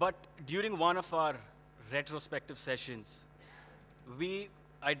 But during one of our retrospective sessions, we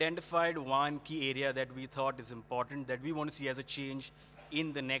identified one key area that we thought is important, that we want to see as a change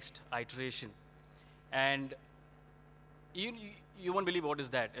in the next iteration. And you won't believe what is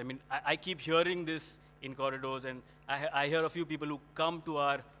that. I mean, I keep hearing this in corridors, and I hear a few people who come to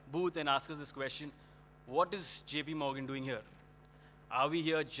our booth and ask us this question: what is JP Morgan doing here? Are we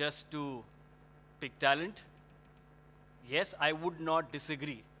here just to pick talent? Yes, I would not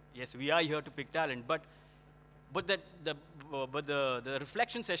disagree. Yes, we are here to pick talent, but the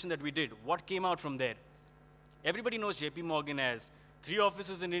reflection session that we did, what came out from there? Everybody knows JP Morgan as 3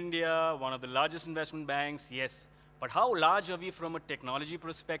 offices in India, one of the largest investment banks, yes. But how large are we from a technology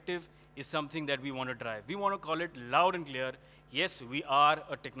perspective is something that we want to drive. We want to call it loud and clear: yes, we are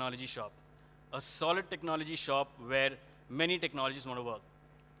a technology shop, a solid technology shop where many technologies want to work.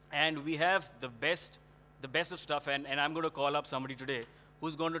 And we have the best of stuff, and I'm going to call up somebody today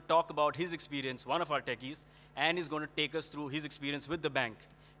who's going to talk about his experience, one of our techies, and he's going to take us through his experience with the bank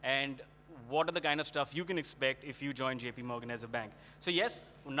and what are the kind of stuff you can expect if you join JP Morgan as a bank. So yes,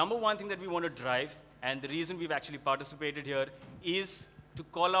 number one thing that we want to drive, and the reason we've actually participated here, is to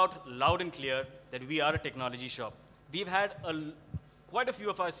call out loud and clear that we are a technology shop. We've had quite a few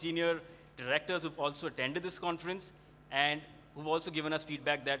of our senior directors who've also attended this conference and who've also given us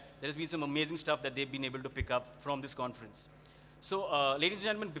feedback that there's been some amazing stuff that they've been able to pick up from this conference. So ladies and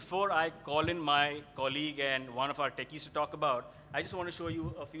gentlemen, before I call in my colleague and one of our techies to talk about, I just want to show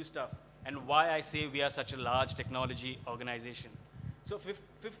you a few stuff and why I say we are such a large technology organization. So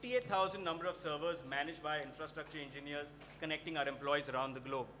 58,000 number of servers managed by infrastructure engineers connecting our employees around the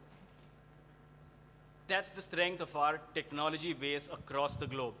globe. That's the strength of our technology base across the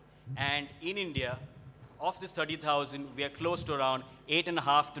globe. And in India, of this 30,000, we are close to around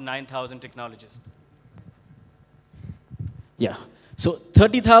 8,500 to 9,000 technologists. Yeah, so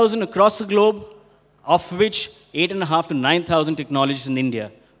 30,000 across the globe, of which 8,500 to 9,000 technologists in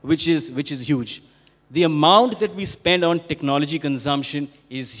India, which is huge. The amount that we spend on technology consumption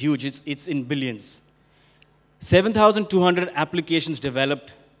is huge. It's in billions. 7,200 applications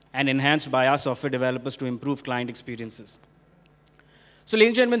developed and enhanced by our software developers to improve client experiences. So ladies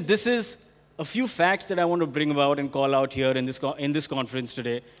and gentlemen, this is a few facts that I want to bring about and call out here in this conference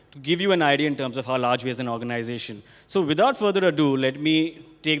today to give you an idea in terms of how large we are as an organization. So without further ado, let me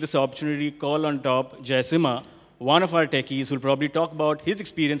take this opportunity to call on top Jaisima, one of our techies, who will probably talk about his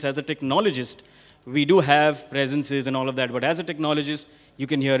experience as a technologist. We do have presences and all of that, but as a technologist, you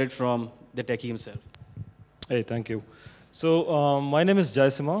can hear it from the techie himself. Hey, thank you. So my name is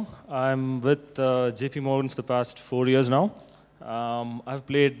Jaisima. I'm with JP Morgan for the past 4 years now. I've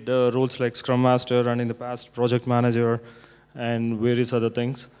played roles like Scrum Master and in the past Project Manager and various other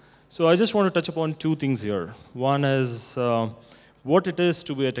things. So I just want to touch upon 2 things here. One is what it is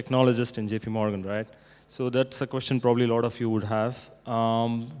to be a technologist in JP Morgan, right? So that's a question probably a lot of you would have.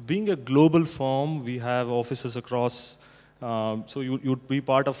 Being a global firm, we have offices across, so you'd be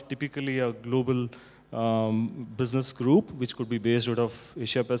part of typically a global business group, which could be based out of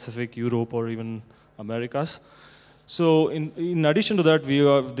Asia Pacific, Europe, or even Americas. So in addition to that,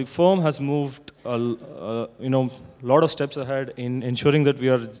 the firm has moved a lot of steps ahead in ensuring that we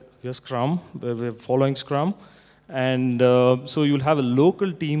are Scrum, we're following Scrum. And so you'll have a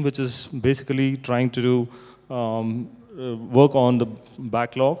local team which is basically trying to do work on the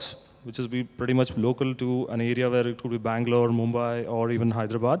backlogs, which is be pretty much local to an area where it could be Bangalore, Mumbai, or even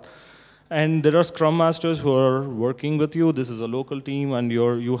Hyderabad. And there are Scrum Masters who are working with you. This is a local team, and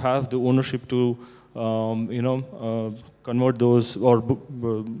you have the ownership to convert those or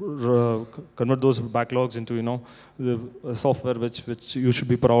convert those backlogs into the software which you should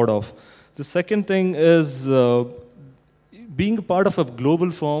be proud of. The second thing is being a part of a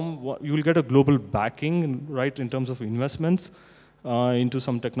global firm, you will get a global backing, right, in terms of investments into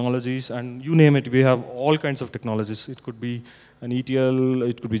some technologies, and you name it, we have all kinds of technologies. It could be an ETL,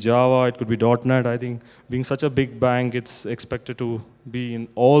 it could be Java, it could be .NET. I think being such a big bank, it's expected to be in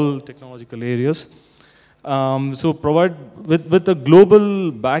all technological areas. So provide with the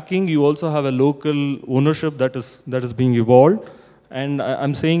global backing, you also have a local ownership that is being evolved. And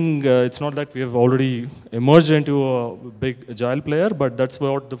I'm saying it's not that we have already emerged into a big agile player, but that's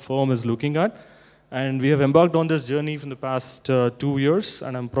what the firm is looking at. And we have embarked on this journey for the past 2 years,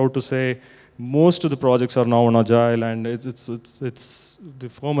 and I'm proud to say most of the projects are now on agile, and the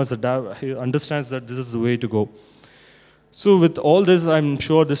firm understands that this is the way to go. So with all this, I'm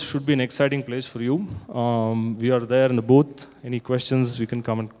sure this should be an exciting place for you. We are there in the booth. Any questions, you can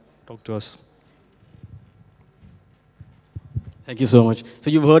come and talk to us. Thank you so much. So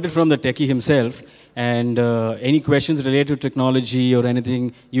you've heard it from the techie himself, and any questions related to technology or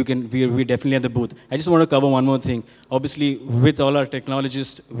anything, we're definitely at the booth. I just want to cover one more thing. Obviously, with all our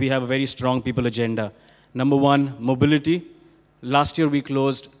technologists, we have a very strong people agenda. Number one, mobility. Last year, we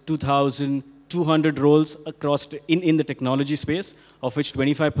closed 2,200 roles across in the technology space, of which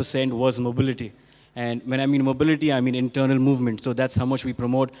 25% was mobility. And when I mean mobility, I mean internal movement. So that's how much we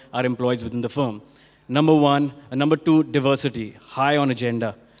promote our employees within the firm. Number two, diversity, high on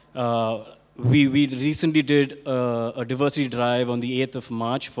agenda. We recently did a diversity drive on the 8th of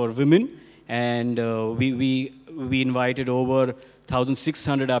March for women, and we invited over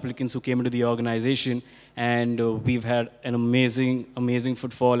 1,600 applicants who came into the organization, and we've had an amazing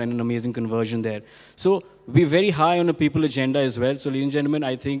footfall and an amazing conversion there. So we're very high on the people agenda as well. So ladies and gentlemen,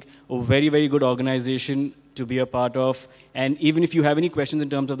 I think a very, very good organization to be a part of. And even if you have any questions in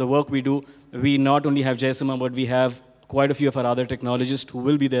terms of the work we do, we not only have Jaisima, but we have quite a few of our other technologists who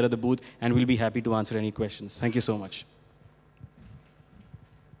will be there at the booth, and we'll be happy to answer any questions. Thank you so much.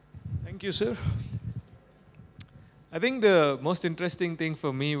 Thank you, sir. I think the most interesting thing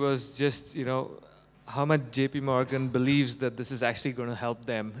for me was just, how much JP Morgan believes that this is actually going to help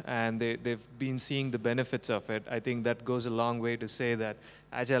them, and they've been seeing the benefits of it. I think that goes a long way to say that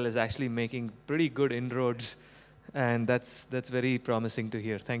Agile is actually making pretty good inroads, and that's very promising to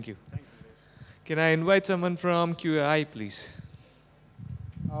hear. Thank you. Thanks. Can I invite someone from QAI, please?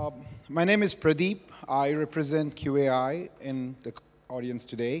 My name is Pradeep. I represent QAI in the audience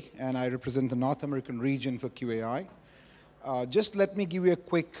today, and I represent the North American region for QAI. Just let me give you a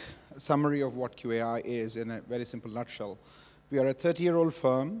quick summary of what QAI is in a very simple nutshell. We are a 30-year-old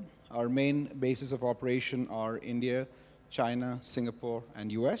firm. Our main bases of operation are India, China, Singapore,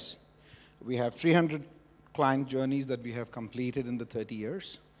 and US. We have 300 client journeys that we have completed in the 30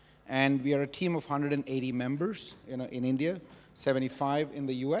 years. And we are a team of 180 members in India, 75 in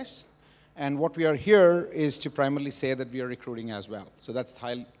the US. And what we are here is to primarily say that we are recruiting as well. So that's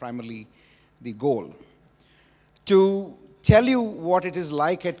primarily the goal. To tell you what it is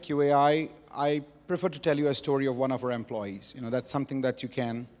like at QAI, I prefer to tell you a story of one of our employees. That's something that you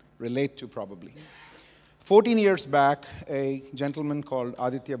can relate to probably. 14 years back, a gentleman called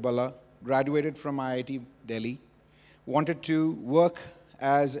Aditya Bala graduated from IIT Delhi, wanted to work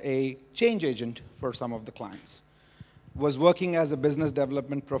as a change agent for some of the clients. Was working as a business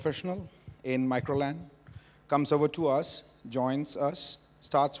development professional in Microland, comes over to us, joins us,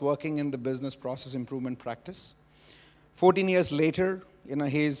 starts working in the business process improvement practice. 14 years later,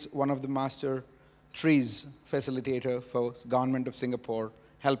 he's one of the master trees facilitator for government of Singapore,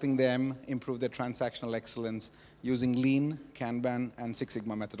 helping them improve their transactional excellence using Lean, Kanban, and Six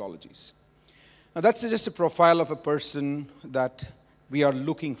Sigma methodologies. Now that's just a profile of a person that we are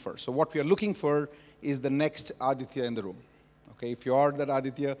looking for. So what we are looking for is the next Aditya in the room. Okay, if you are that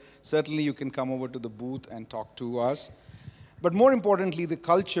Aditya, certainly you can come over to the booth and talk to us. But more importantly, the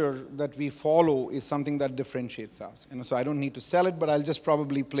culture that we follow is something that differentiates us. So I don't need to sell it, but I'll just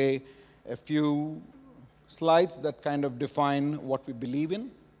probably play a few slides that kind of define what we believe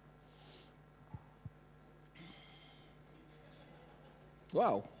in.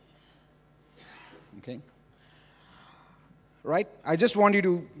 Wow. Okay. Right? I just want you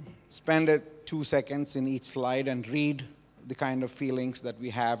to spend 2 seconds in each slide and read the kind of feelings that we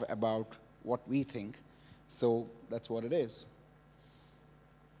have about what we think. So that's what it is.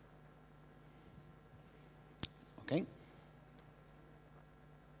 Okay?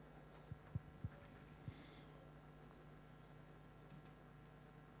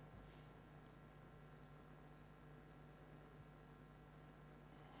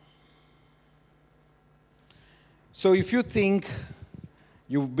 So if you think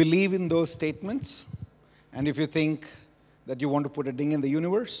you believe in those statements, and if you think that you want to put a ding in the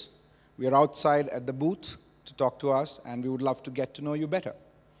universe, we are outside at the booth to talk to us, and we would love to get to know you better.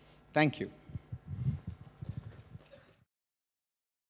 Thank you.